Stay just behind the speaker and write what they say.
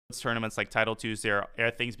tournaments like Title Tuesday are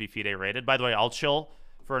things be FIDE rated. By the way, I'll chill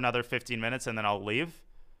for another 15 minutes and then I'll leave.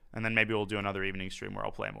 And then maybe we'll do another evening stream where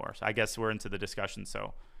I'll play more. So I guess we're into the discussion.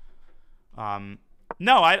 So,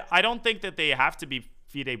 no, I don't think that they have to be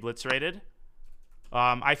FIDE Blitz rated.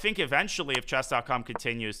 I think eventually if chess.com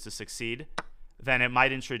continues to succeed, then it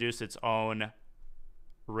might introduce its own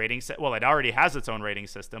rating set. Well, it already has its own rating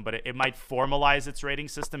system, but it might formalize its rating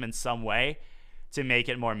system in some way to make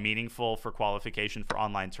it more meaningful for qualification for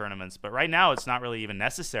online tournaments. But right now, it's not really even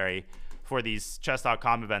necessary for these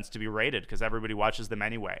chess.com events to be rated because everybody watches them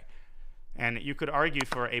anyway. And you could argue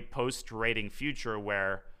for a post-rating future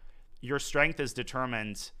where your strength is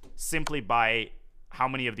determined simply by how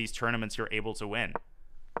many of these tournaments you're able to win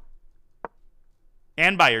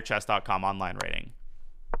and by your chess.com online rating.